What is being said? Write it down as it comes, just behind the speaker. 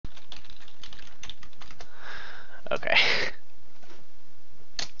Okay.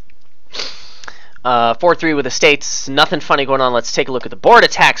 4-3 with estates. Nothing funny going on. Let's take a look at the board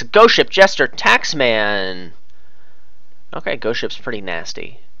attacks. Ghost Ship, Jester, Taxman. Okay, Ghost Ship's pretty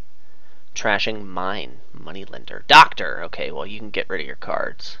nasty. Trashing Mine, Moneylender. Doctor. Okay, well, you can get rid of your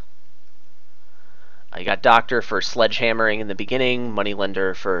cards. You got Doctor for sledgehammering in the beginning,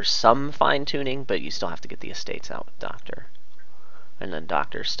 Moneylender for some fine-tuning, but you still have to get the estates out with Doctor. And then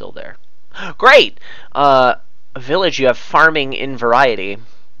Doctor's still there. Great! Village, you have farming in variety.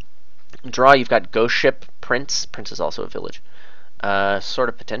 Draw, you've got Ghost Ship, Prince. Prince is also a village. Sort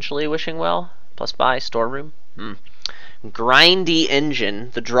of potentially Wishing Well. Plus buy, Storeroom. Grindy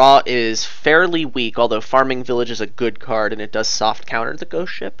Engine. The draw is fairly weak, although Farming Village is a good card, and it does soft counter the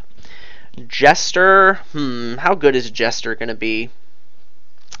Ghost Ship. Jester. How good is Jester going to be?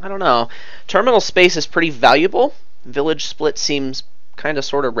 I don't know. Terminal space is pretty valuable. Village split seems kind of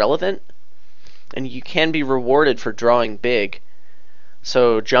sort of relevant. And you can be rewarded for drawing big.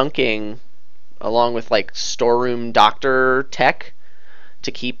 So junking, along with like Storeroom Doctor tech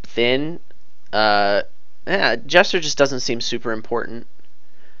to keep thin, Jester just doesn't seem super important.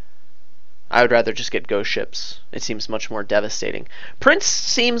 I would rather just get Ghost Ships. It seems much more devastating. Prince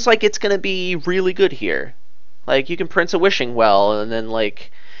seems like it's going to be really good here. Like, you can Prince a Wishing Well, and then,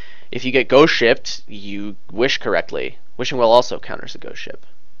 like, if you get Ghost Shipped, you wish correctly. Wishing Well also counters a Ghost Ship.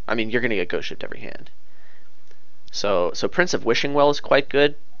 I mean, you're going to get Ghost Shipped every hand. So Prince of Wishing Well is quite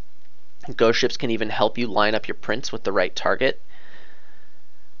good. Ghost Ships can even help you line up your Prince with the right target.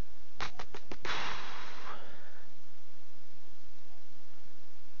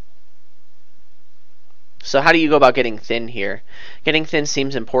 So how do you go about getting thin here? Getting thin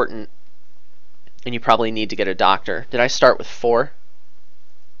seems important, and you probably need to get a Doctor. Did I start with 4?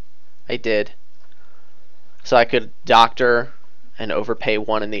 I did. So I could Doctor and overpay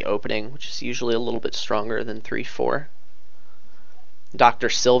 1 in the opening, which is usually a little bit stronger than 3-4. Dr.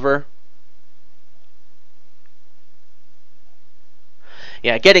 Silver.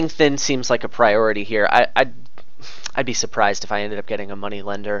 Yeah, getting thin seems like a priority here. I'd be surprised if I ended up getting a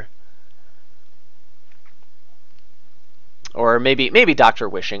Moneylender. Or maybe Dr.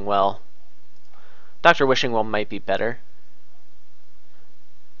 Wishing Well. Dr. Wishing Well might be better.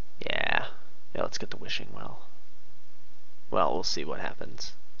 Yeah, let's get the Wishing Well. Well, we'll see what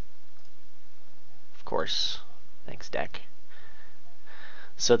happens. Of course. Thanks, deck.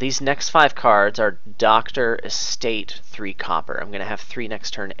 So these next 5 cards are Doctor, Estate, 3 copper. I'm going to have 3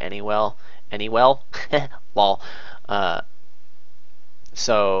 next turn anywell. Lol.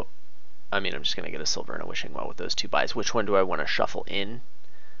 So, I mean, I'm just going to get a silver and a Wishing Well with those 2 buys. Which one do I want to shuffle in?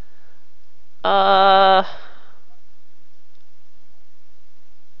 Probably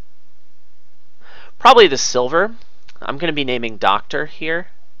the silver. I'm going to be naming Doctor here.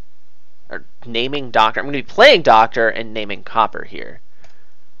 Or naming Doctor. I'm going to be playing Doctor and naming Copper here.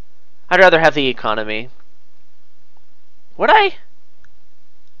 I'd rather have the economy. Would I?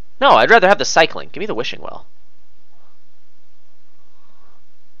 No, I'd rather have the cycling. Give me the Wishing Well.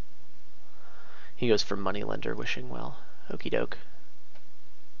 He goes for Moneylender, Wishing Well. Okie doke.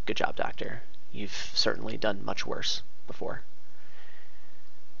 Good job, Doctor. You've certainly done much worse before.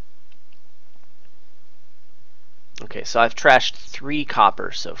 Okay, so I've trashed 3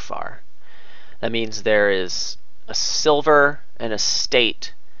 copper so far. That means there is a silver, an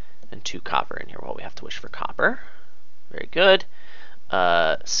estate, and 2 copper in here. Well, we have to wish for copper. Very good.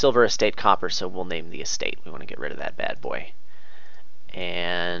 Silver, estate, copper, so we'll name the estate. We want to get rid of that bad boy.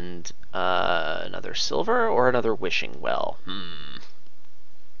 And another silver or another Wishing Well?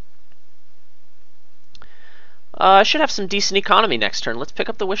 I should have some decent economy next turn. Let's pick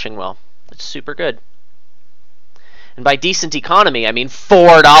up the Wishing Well. It's super good. And by decent economy, I mean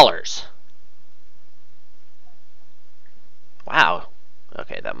 $4. Wow.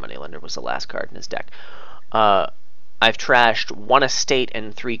 Okay, that Moneylender was the last card in his deck. I've trashed 1 estate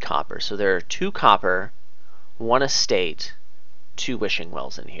and 3 copper. So there are 2 copper, 1 estate, 2 Wishing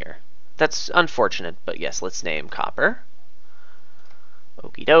Wells in here. That's unfortunate, but yes, let's name copper.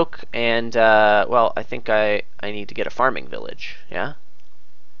 Okie doke. And, well, I think I need to get a farming village, yeah?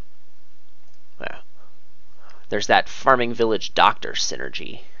 Yeah. There's that farming village Doctor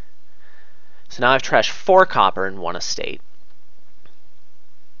synergy. So now I've trashed 4 copper and 1 estate.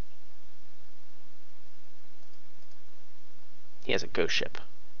 He has a Ghost Ship.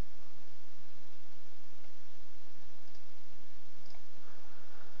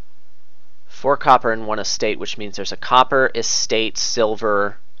 Four copper and 1 estate, which means there's a copper, estate,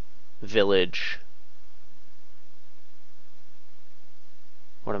 silver, village.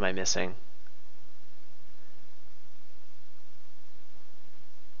 What am I missing?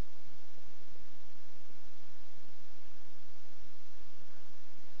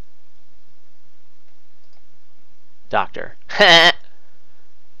 Doctor.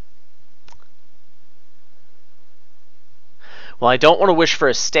 Well, I don't want to wish for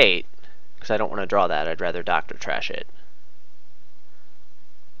a state, because I don't want to draw that. I'd rather Doctor trash it.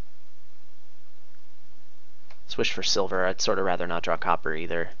 Let's wish for silver. I'd sort of rather not draw copper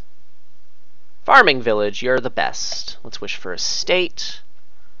either. Farming village, you're the best. Let's wish for a state.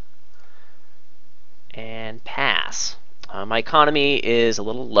 And pass. My economy is a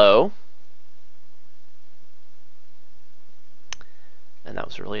little low. And that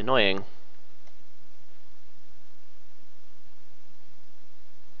was really annoying.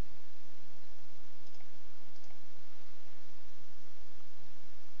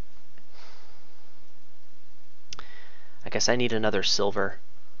 I guess I need another silver.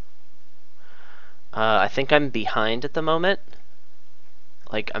 I think I'm behind at the moment.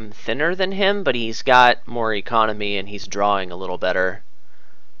 Like, I'm thinner than him, but he's got more economy and he's drawing a little better.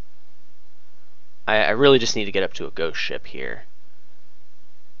 I really just need to get up to a ghost ship here.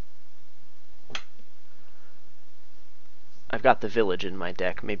 I've got the village in my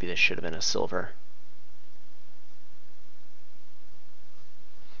deck. Maybe this should have been a silver.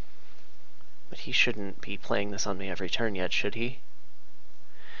 But he shouldn't be playing this on me every turn yet, should he?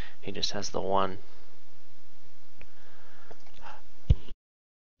 He just has the one.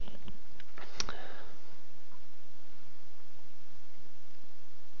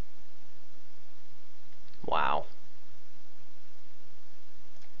 Wow.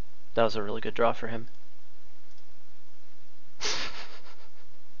 That was a really good draw for him.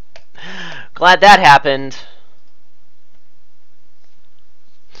 Glad that happened.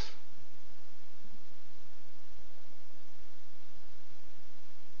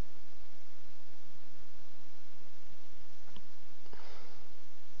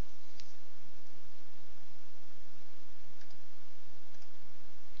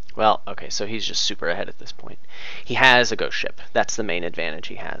 Well, okay, so he's just super ahead at this point. He has a ghost ship. That's the main advantage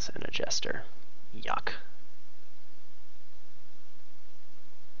he has, and a jester. Yuck.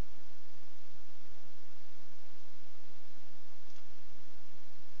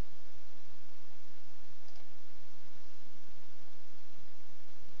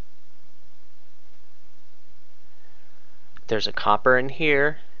 There's a copper in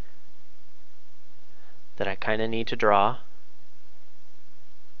here that I kind of need to draw.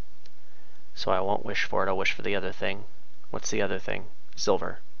 So I won't wish for it, I'll wish for the other thing. What's the other thing?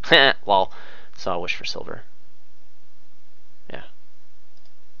 Silver. Well, so I'll wish for silver. Yeah.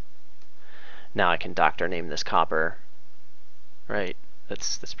 Now I can doctor name this copper. Right,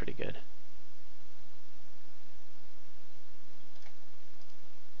 that's pretty good.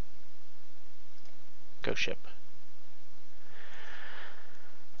 Go ship.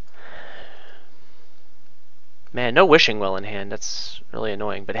 Man, no wishing well in hand. That's really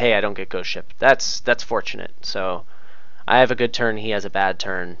annoying. But hey, I don't get ghost ship. That's fortunate. So I have a good turn. He has a bad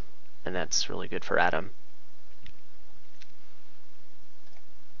turn, and that's really good for Adam.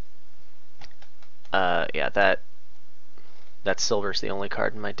 Yeah, that silver's the only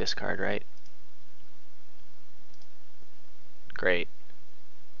card in my discard, right? Great.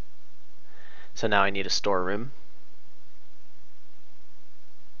 So now I need a storeroom.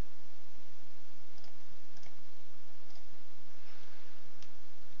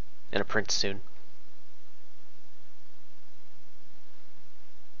 And a print soon.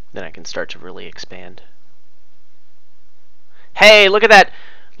 Then I can start to really expand. Hey, look at that!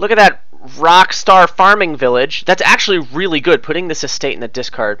 Look at that rockstar farming village. That's actually really good. Putting this estate in the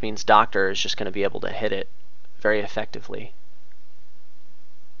discard means Doctor is just going to be able to hit it very effectively.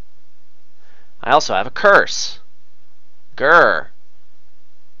 I also have a curse. Grr.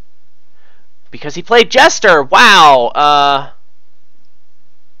 Because he played Jester! Wow!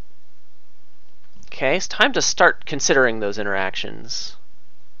 Okay, it's time to start considering those interactions.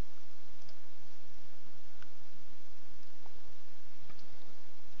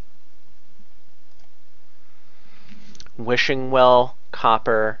 Wishing well,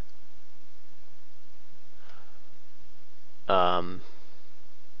 copper.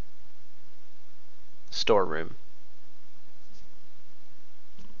 Storeroom.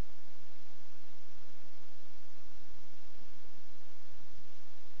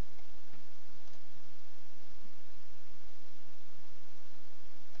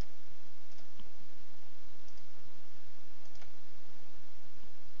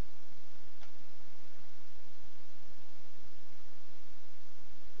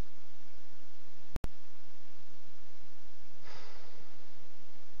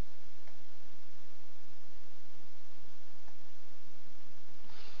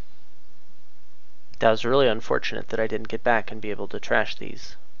 That was really unfortunate that I didn't get back and be able to trash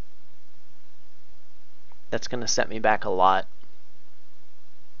these. That's going to set me back a lot.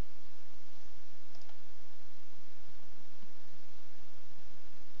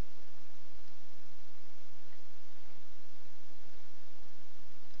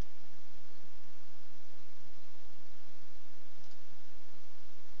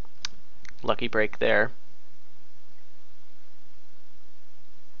 Lucky break there.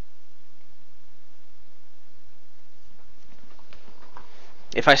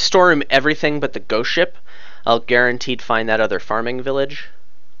 If I store him everything but the ghost ship, I'll guaranteed find that other farming village.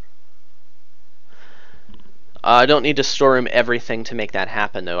 I don't need to store him everything to make that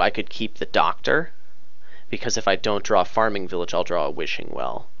happen, though. I could keep the doctor, because if I don't draw a farming village, I'll draw a wishing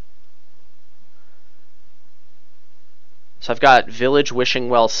well. So I've got village, wishing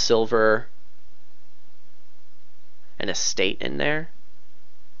well, silver, and estate in there.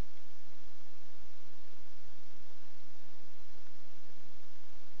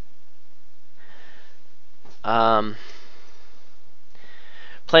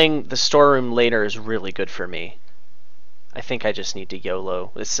 Playing the storeroom later is really good for me. I think I just need to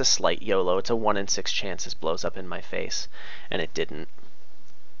YOLO. It's a slight YOLO. It's a 1 in 6 chance this blows up in my face, and it didn't.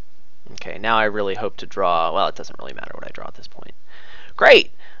 Okay, now I really hope to draw. Well, it doesn't really matter what I draw at this point.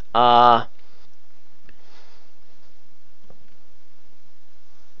 Great!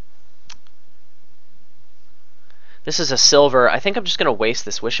 This is a silver. I think I'm just going to waste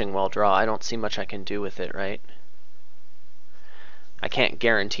this wishing well draw. I don't see much I can do with it, right? I can't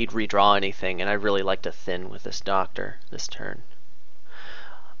guaranteed redraw anything, and I really like to thin with this doctor this turn.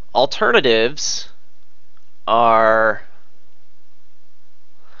 Alternatives are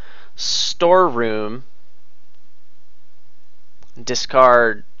storeroom,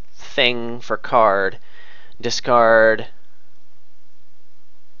 discard thing for card, discard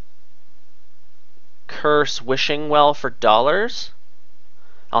curse wishing well for dollars.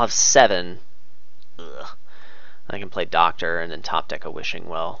 I'll have 7. Ugh. I can play doctor and then top deck a wishing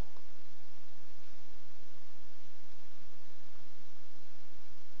well.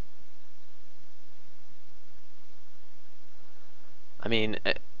 I mean,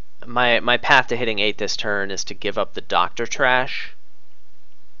 my path to hitting 8 this turn is to give up the doctor trash.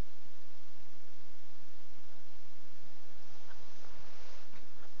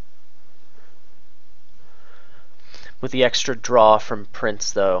 With the extra draw from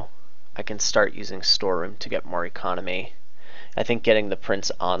Prince, though, I can start using storeroom to get more economy. I think getting the Prince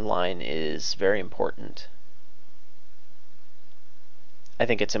online is very important. I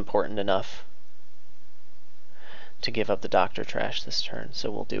think it's important enough to give up the doctor trash this turn,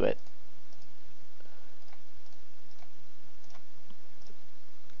 so we'll do it.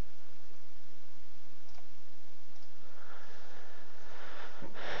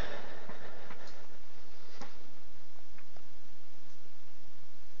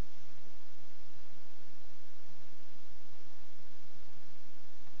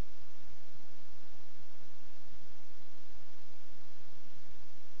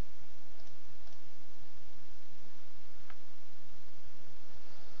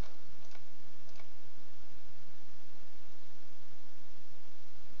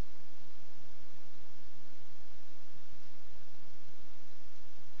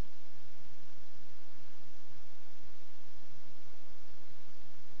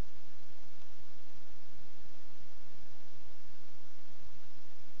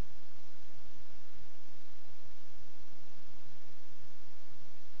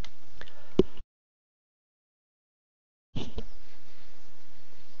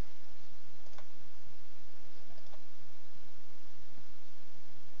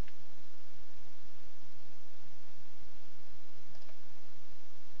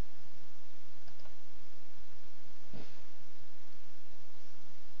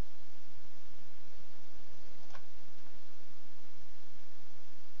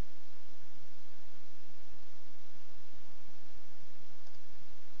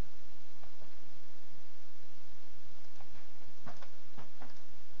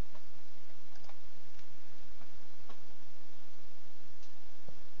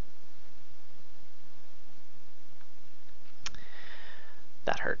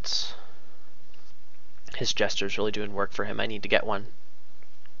 That hurts. His gesture's really doing work for him. I need to get one.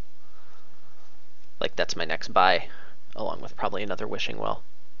 Like, that's my next buy, along with probably another wishing well.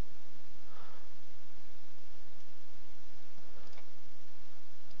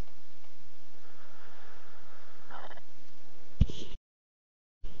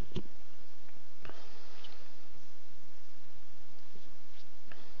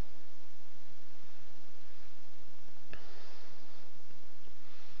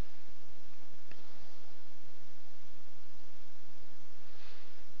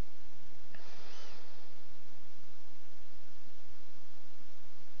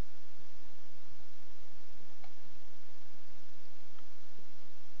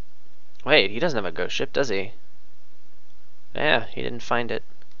 Wait, he doesn't have a ghost ship, does he? Yeah, he didn't find it.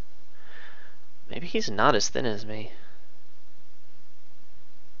 Maybe he's not as thin as me.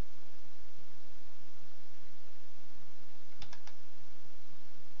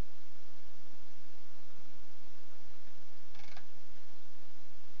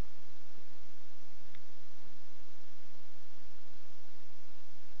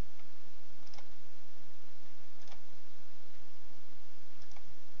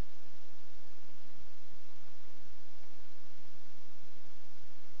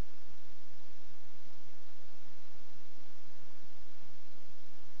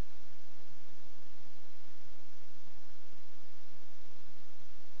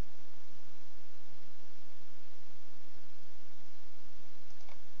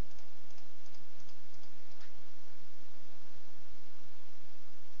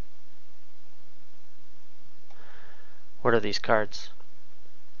 What are these cards?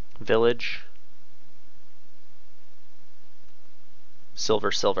 Village.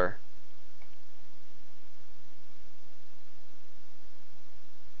 Silver, silver.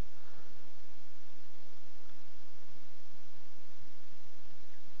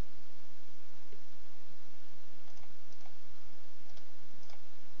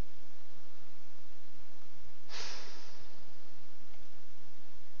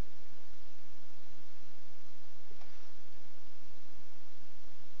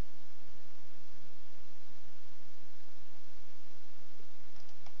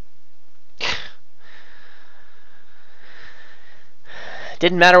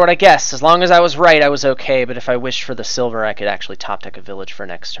 Didn't matter what I guessed. As long as I was right, I was okay. But if I wished for the silver, I could actually top deck a village for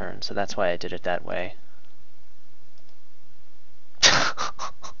next turn. So that's why I did it that way.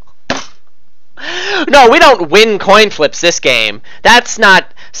 No, we don't win coin flips this game. That's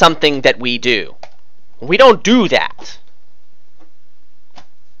not something that we do. We don't do that.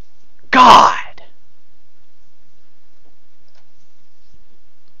 God!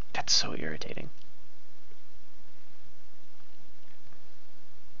 That's so irritating.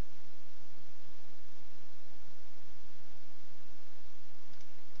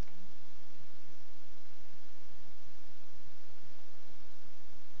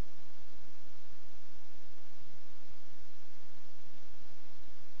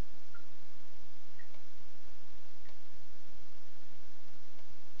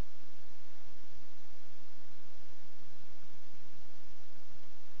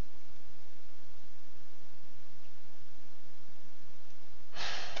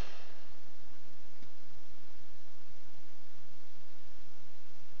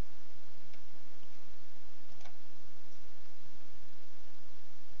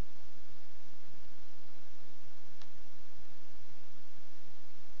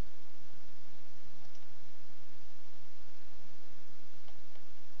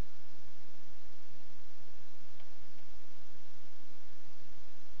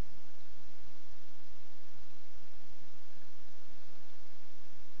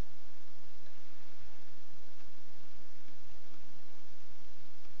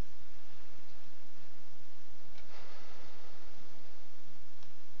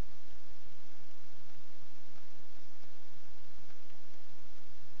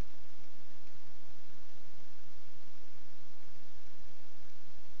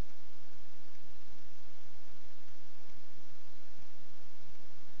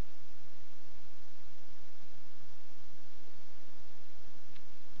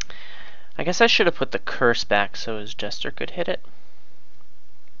 I guess I should have put the curse back so his jester could hit it.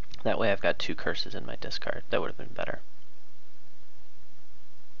 That way I've got 2 curses in my discard. That would have been better.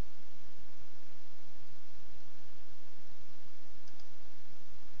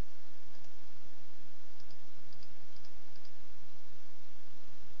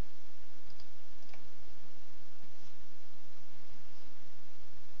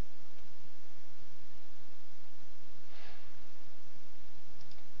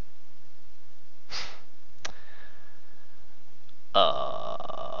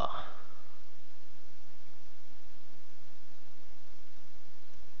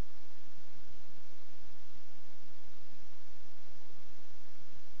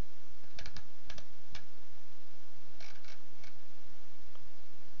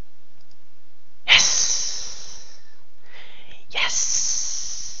 Yes! Yes!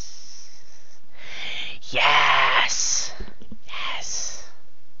 Yes! Yes!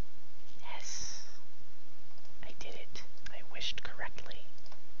 Yes! I did it. I wished correctly.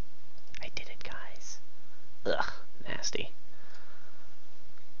 I did it, guys. Ugh, nasty.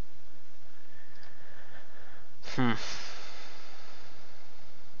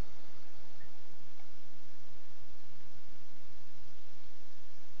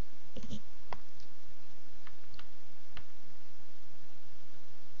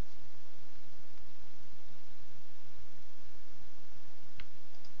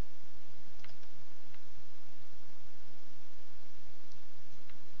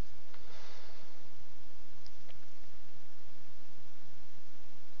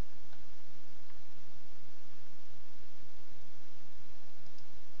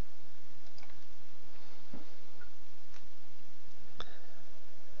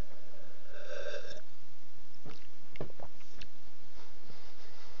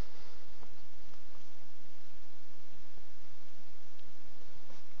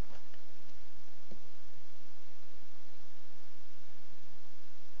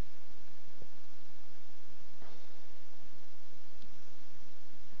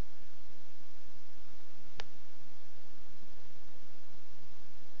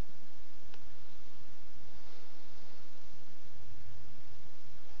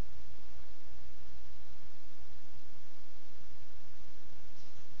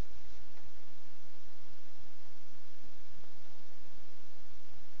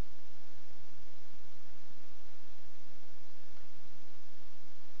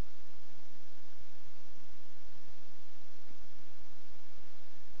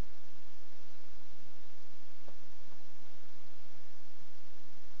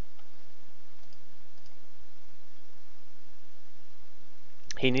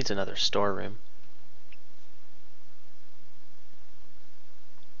 He needs another storeroom.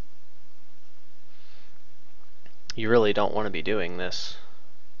 You really don't want to be doing this.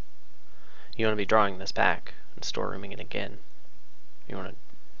 You want to be drawing this back and storerooming it again. You want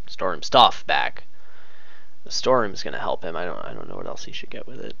to storeroom stuff back. The storeroom is going to help him. I don't know what else he should get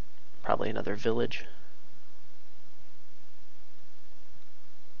with it. Probably another village.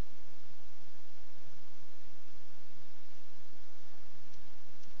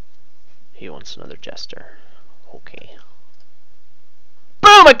 He wants another jester. Okay.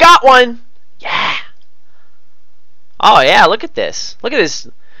 Boom! I got one! Yeah! Oh yeah, look at this. Look at this.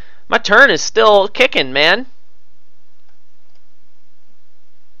 My turn is still kicking, man.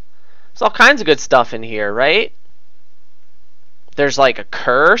 There's all kinds of good stuff in here, right? There's like a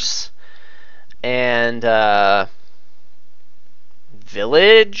curse and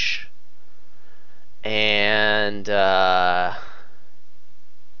village and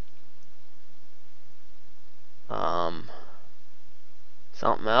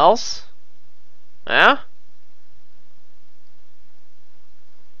something else. Yeah?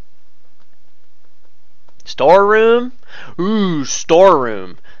 Storeroom? Ooh,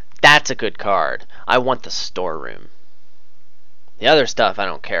 storeroom. That's a good card. I want the storeroom. The other stuff I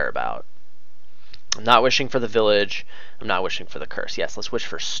don't care about. I'm not wishing for the village. I'm not wishing for the curse. Yes, let's wish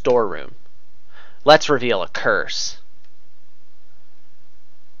for storeroom. Let's reveal a curse.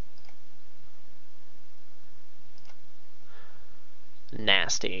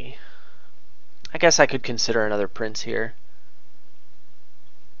 Nasty. I guess I could consider another prince here.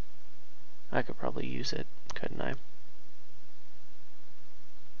 I could probably use it, couldn't I?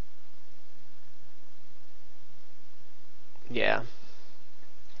 Yeah.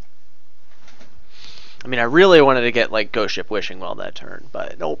 I mean, I really wanted to get like Ghost Ship Wishing Well that turn,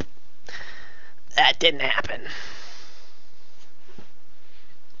 but nope. That didn't happen.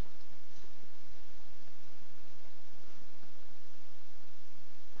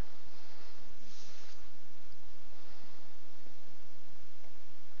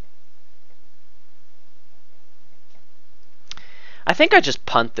 I think I just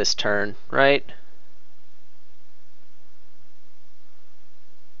punt this turn, right?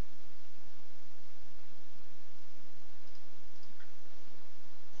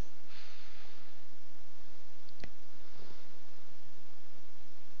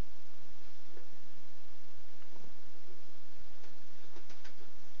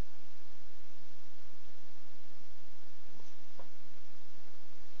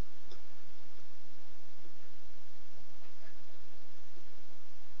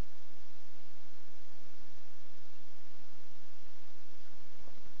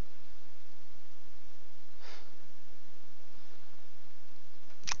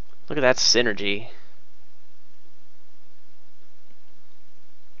 Look at that synergy.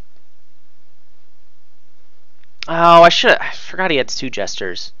 Oh, I forgot he had 2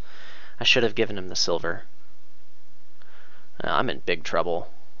 jesters. I should have given him the silver. I'm in big trouble.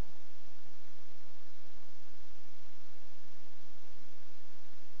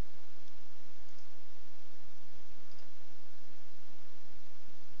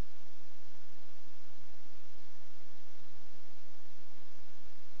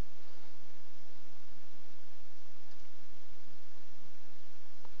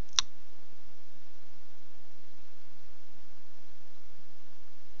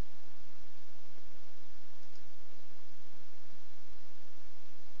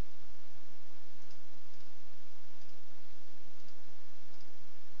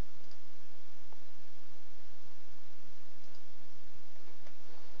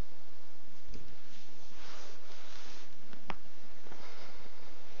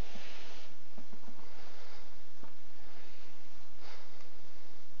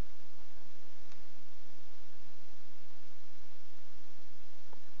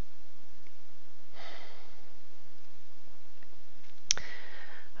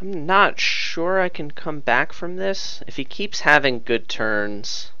 I'm not sure I can come back from this. If he keeps having good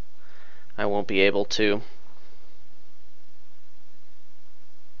turns, I won't be able to.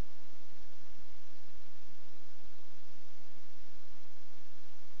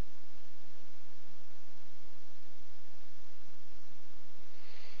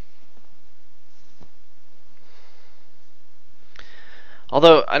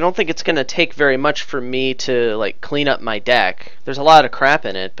 Although, I don't think it's going to take very much for me to like clean up my deck. There's a lot of crap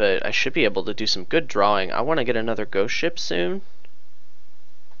in it, but I should be able to do some good drawing. I want to get another Ghost Ship soon.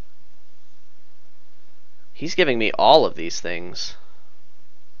 He's giving me all of these things.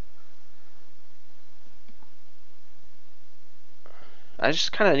 I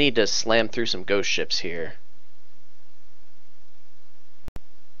just kind of need to slam through some Ghost Ships here.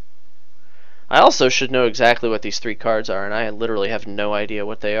 I also should know exactly what these 3 cards are, and I literally have no idea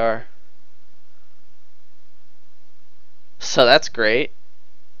what they are. So that's great.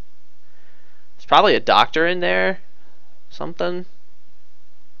 There's probably a doctor in there. Something.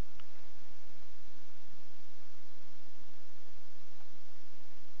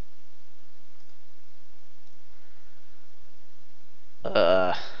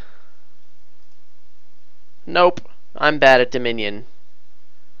 Nope. I'm bad at Dominion.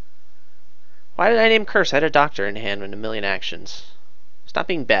 Why did I name Curse? I had a doctor in hand and a million actions. Stop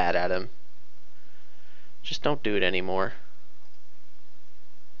being bad at him. Just don't do it anymore.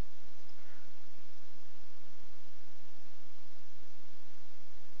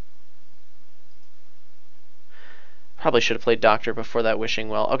 Probably should have played Doctor before that Wishing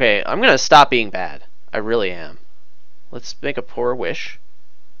Well. Okay, I'm gonna stop being bad. I really am. Let's make a poor wish.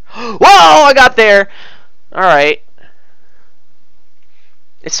 Whoa! I got there! Alright.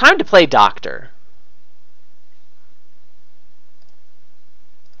 It's time to play Doctor.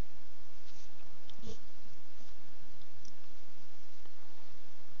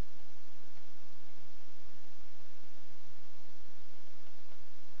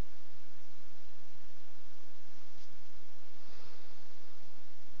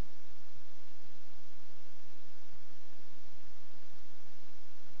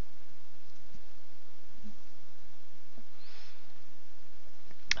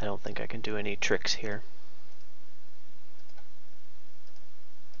 I don't think I can do any tricks here.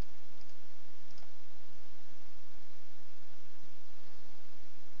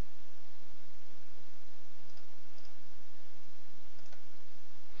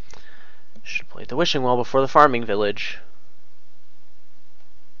 Should have played the Wishing Well before the Farming Village.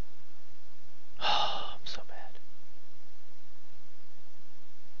 I'm so bad.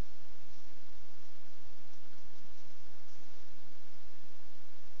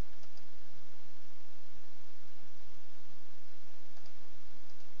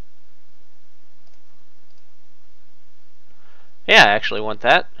 Yeah, I actually want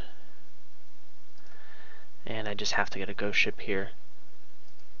that. And I just have to get a ghost ship here.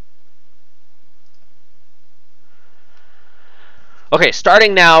 Okay,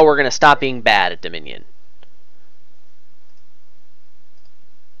 starting now, we're going to stop being bad at Dominion.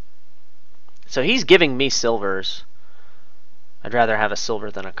 So he's giving me silvers. I'd rather have a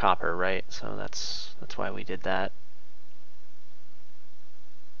silver than a copper, right? So that's why we did that.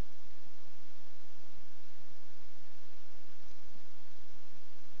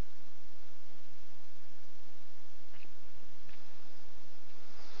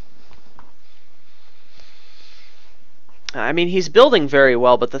 I mean, he's building very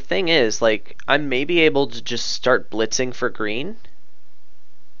well, but the thing is, like, I may be able to just start blitzing for green.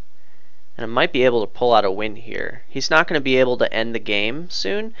 And I might be able to pull out a win here. He's not going to be able to end the game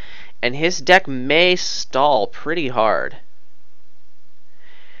soon, and his deck may stall pretty hard.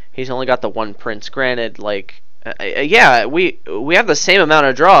 He's only got the 1 prince. Granted, like, yeah, we have the same amount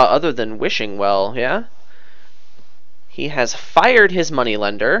of draw other than Wishing Well, yeah? He has fired his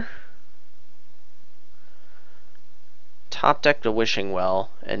moneylender. Top decked a Wishing Well,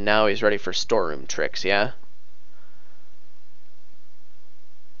 and now he's ready for storeroom tricks, yeah?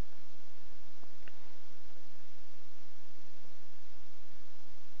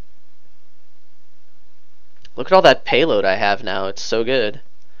 Look at all that payload I have now. It's so good.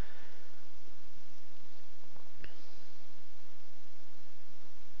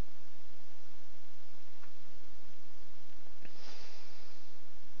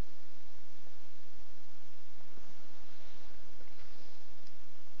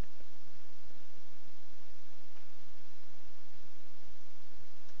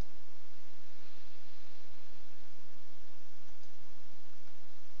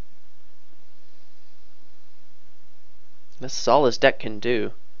 This is all his deck can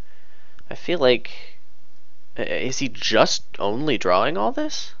do. I feel like... Is he just only drawing all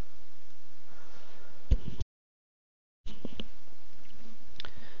this?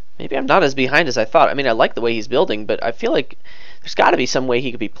 Maybe I'm not as behind as I thought. I mean, I like the way he's building, but I feel like there's got to be some way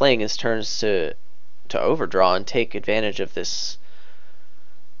he could be playing his turns to overdraw and take advantage of this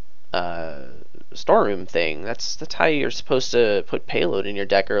storeroom thing. That's how you're supposed to put payload in your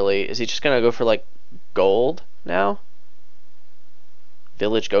deck early. Is he just gonna go for like gold now?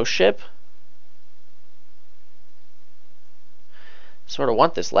 Village ghost ship? Sort of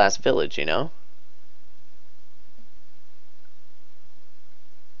want this last village, you know?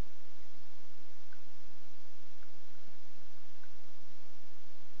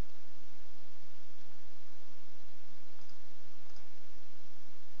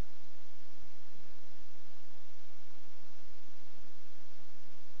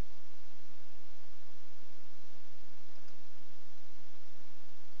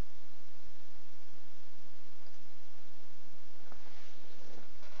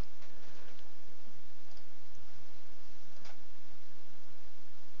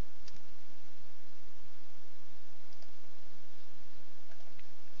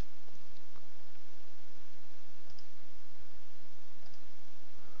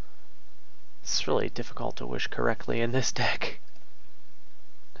 It's really difficult to wish correctly in this deck.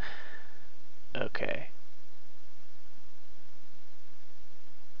 Okay.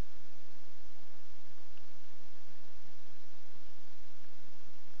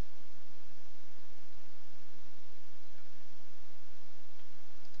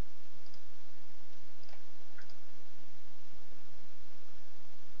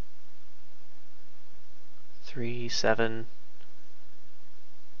 Three, 7.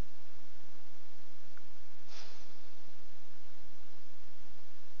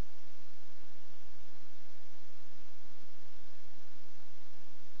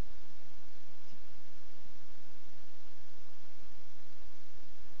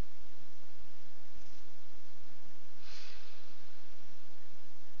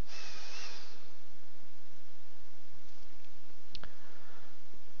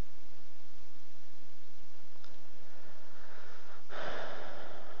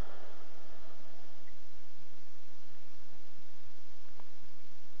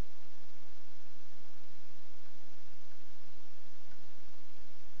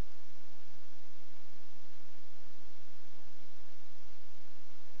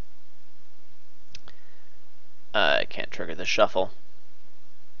 I can't trigger the shuffle.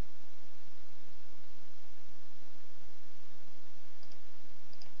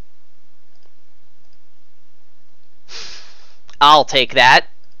 I'll take that.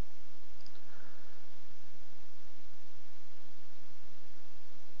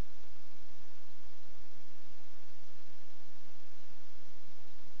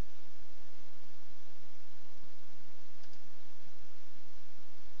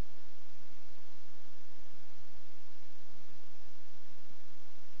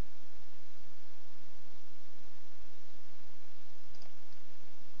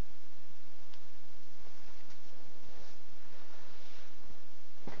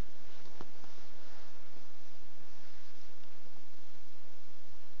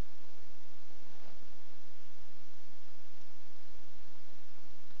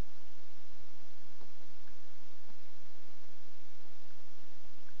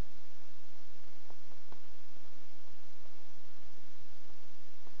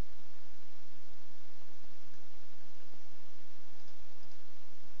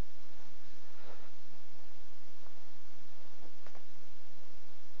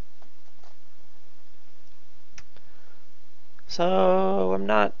 So I'm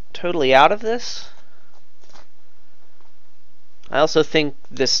not totally out of this. I also think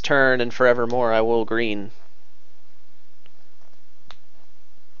this turn and forevermore I will green.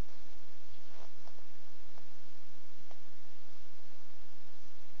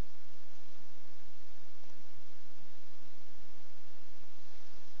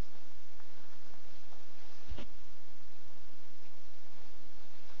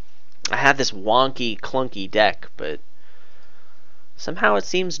 I have this wonky, clunky deck, but somehow it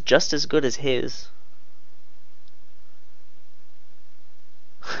seems just as good as his.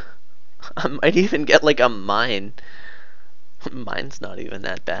 I might even get like a mine. Mine's not even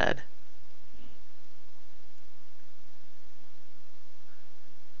that bad.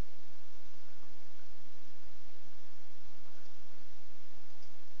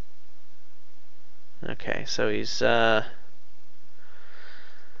 Okay, so he's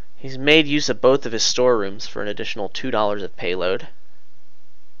made use of both of his storerooms for an additional $2 of payload.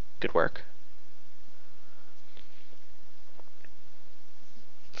 Good work.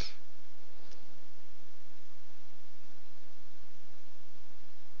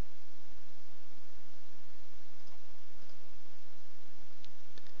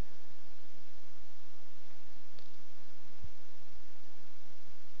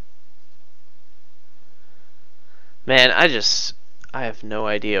 Man, I have no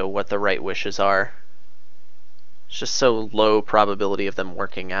idea what the right wishes are. It's just so low probability of them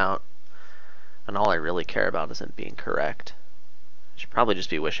working out. And all I really care about is them being correct. I should probably just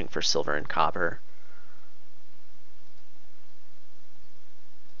be wishing for silver and copper.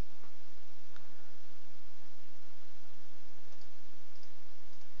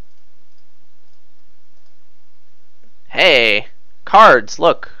 Hey! Cards!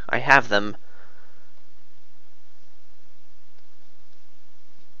 Look, I have them.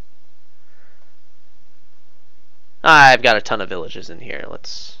 I've got a ton of villages in here.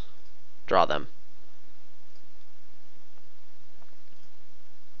 Let's draw them.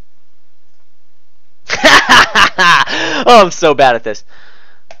 Oh, I'm so bad at this.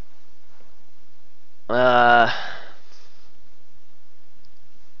 Yeah,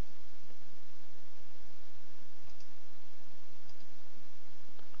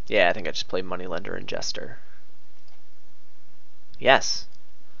 I think I just play Moneylender and Jester. Yes.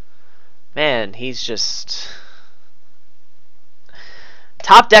 Man, he's just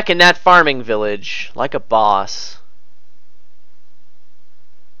top decking that farming village like a boss.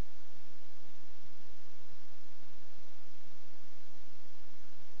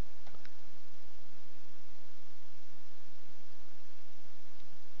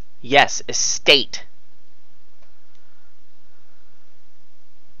 Yes, estate.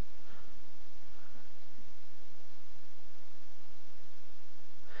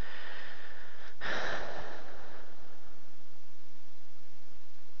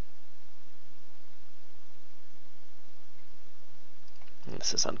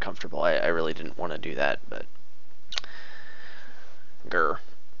 This is uncomfortable. I really didn't want to do that, but grr.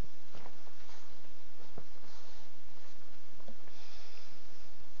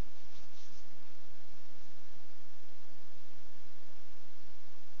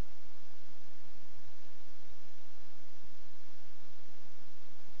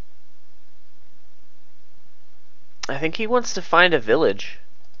 I think he wants to find a village.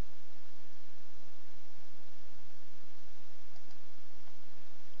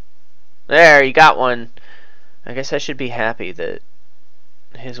 There, you got one. I guess I should be happy that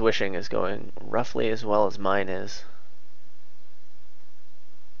his wishing is going roughly as well as mine is.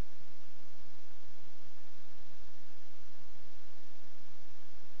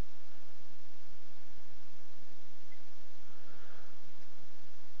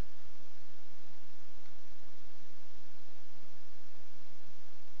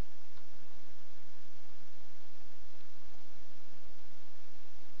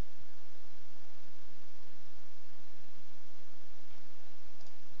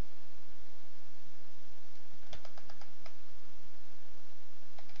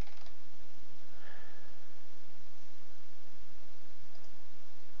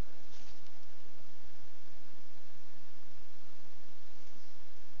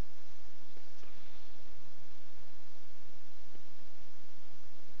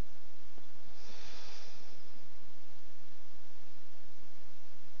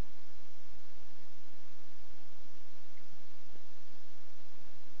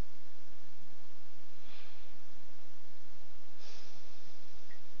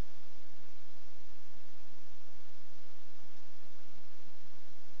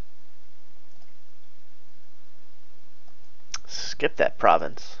 Skip that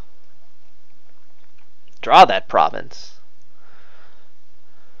province. Draw that province.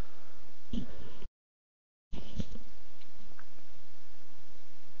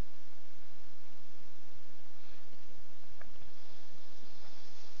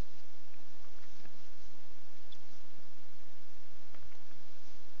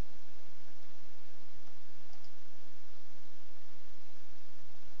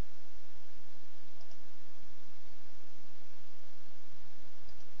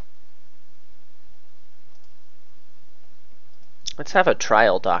 Let's have a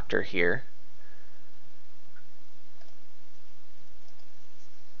trial doctor here.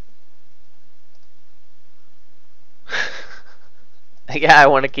 Yeah, I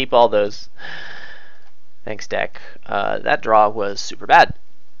want to keep all those. Thanks, deck. That draw was super bad.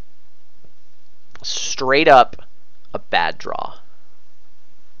 Straight up a bad draw.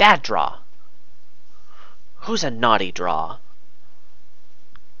 Bad draw. Who's a naughty draw?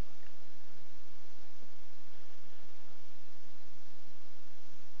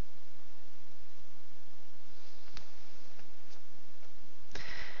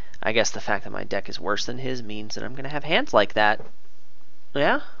 I guess the fact that my deck is worse than his means that I'm going to have hands like that.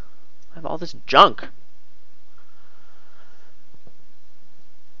 Yeah? I have all this junk.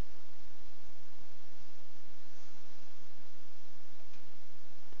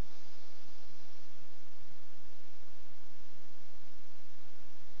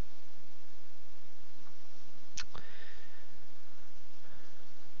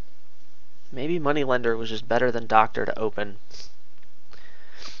 Maybe Moneylender was just better than Doctor to open.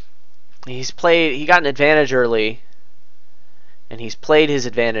 He got an advantage early, and he's played his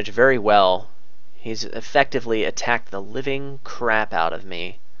advantage very well. He's effectively attacked the living crap out of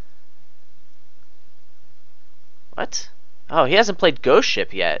me. What? Oh, he hasn't played Ghost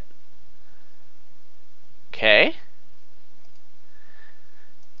Ship yet. Okay.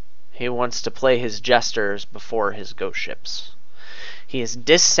 He wants to play his Jesters before his Ghost Ships. He is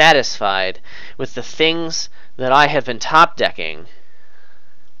dissatisfied with the things that I have been top decking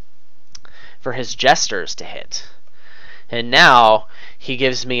for his Jesters to hit. And now he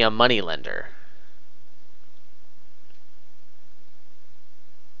gives me a Moneylender.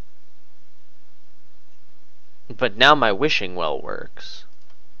 But now my Wishing Well works.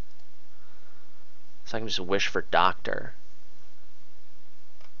 So I can just wish for Doctor.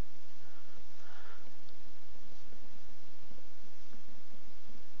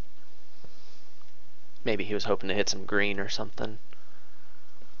 Maybe he was hoping to hit some green or something.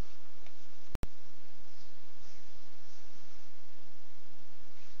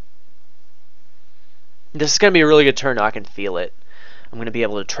 This is going to be a really good turn. I can feel it. I'm going to be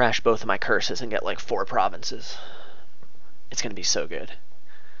able to trash both of my curses and get like 4 provinces. It's going to be so good.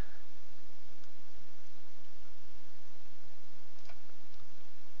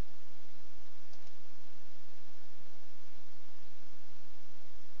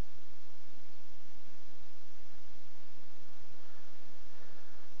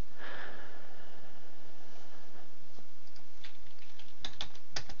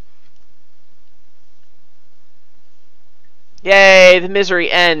 Yay, the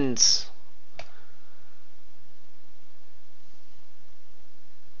misery ends.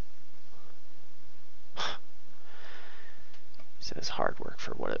 It was hard work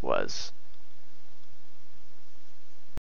for what it was.